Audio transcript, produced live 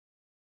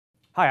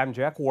Hi, I'm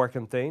Jack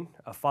Warkenthien,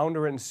 a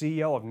founder and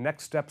CEO of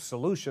Next Step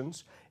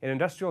Solutions, an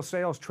industrial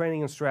sales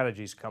training and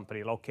strategies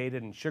company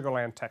located in Sugar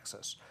Land,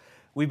 Texas.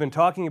 We've been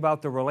talking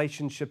about the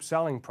relationship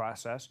selling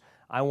process.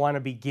 I want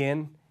to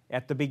begin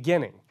at the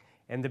beginning,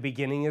 and the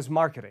beginning is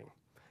marketing.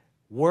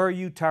 Where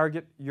you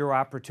target your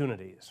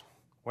opportunities.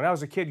 When I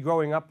was a kid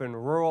growing up in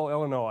rural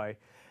Illinois,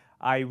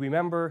 I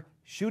remember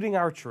shooting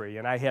archery,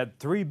 and I had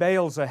 3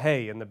 bales of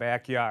hay in the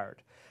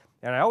backyard.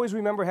 And I always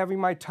remember having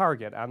my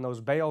target on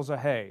those bales of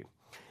hay.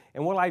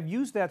 And well, I've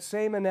used that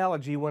same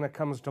analogy when it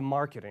comes to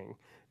marketing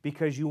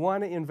because you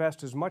want to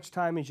invest as much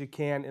time as you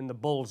can in the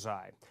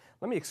bullseye.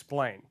 Let me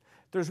explain.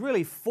 There's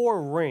really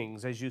 4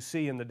 rings, as you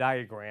see in the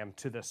diagram,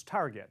 to this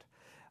target.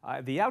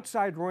 The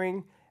outside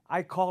ring,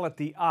 I call it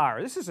the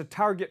R. This is a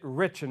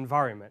target-rich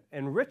environment,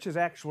 and rich is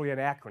actually an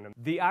acronym.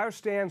 The R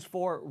stands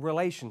for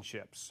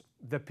relationships.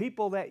 The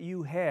people that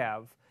you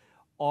have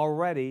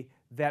already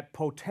that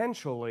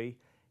potentially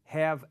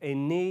have a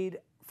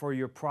need for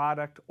your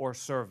product or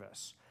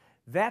service.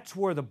 That's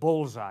where the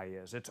bullseye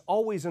is. It's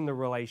always in the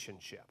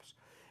relationships.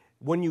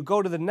 When you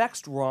go to the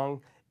next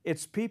rung,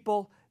 it's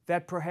people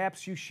that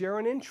perhaps you share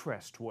an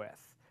interest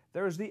with.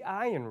 There's the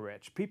I in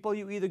rich, people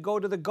you either go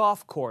to the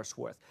golf course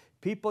with,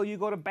 people you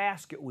go to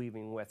basket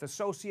weaving with,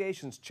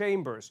 associations,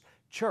 chambers,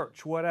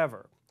 church,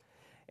 whatever.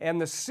 And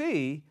the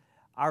C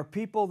are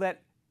people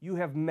that you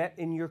have met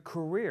in your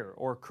career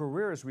or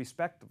careers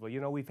respectively.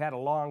 You know, we've had a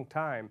long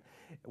time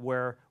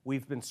where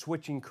we've been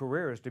switching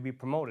careers to be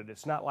promoted.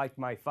 It's not like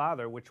my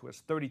father, which was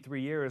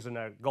 33 years and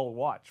a gold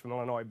watch from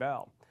Illinois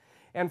Bell.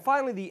 And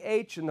finally, the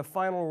H in the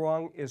final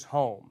rung is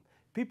home.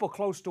 People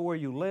close to where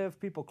you live,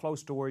 people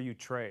close to where you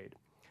trade.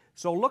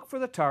 So look for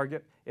the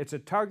target. It's a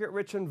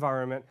target-rich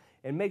environment,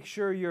 and make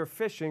sure you're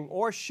fishing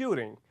or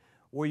shooting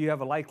where you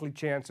have a likely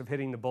chance of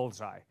hitting the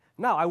bullseye.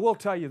 Now, I will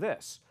tell you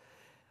this.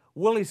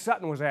 Willie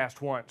Sutton was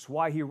asked once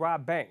why he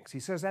robbed banks. He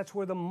says that's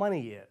where the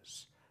money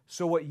is.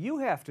 So what you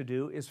have to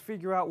do is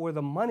figure out where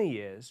the money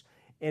is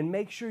and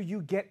make sure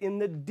you get in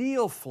the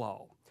deal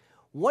flow.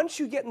 Once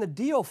you get in the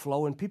deal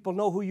flow and people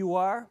know who you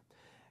are,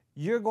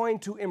 you're going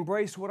to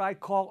embrace what I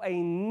call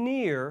a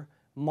near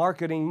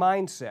marketing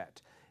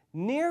mindset.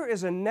 Near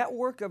is a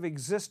network of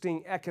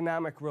existing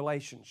economic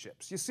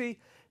relationships. You see,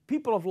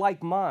 people of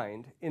like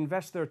mind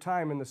invest their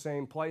time in the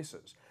same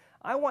places.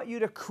 I want you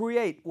to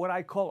create what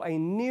I call a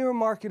near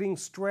marketing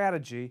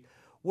strategy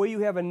where you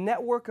have a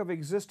network of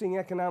existing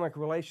economic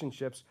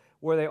relationships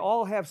where they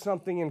all have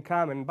something in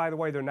common. And by the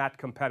way, they're not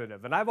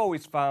competitive. And I've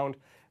always found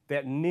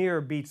that near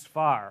beats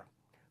far.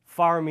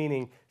 Far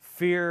meaning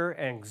fear,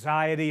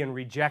 anxiety, and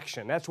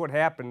rejection. That's what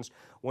happens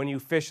when you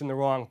fish in the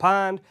wrong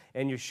pond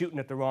and you're shooting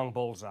at the wrong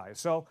bullseye.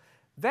 So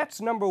that's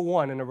number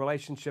 1 in a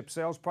relationship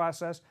sales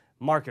process,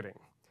 marketing.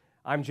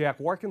 I'm Jack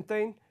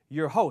Warkenthien,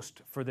 your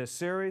host for this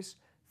series.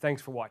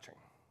 Thanks for watching.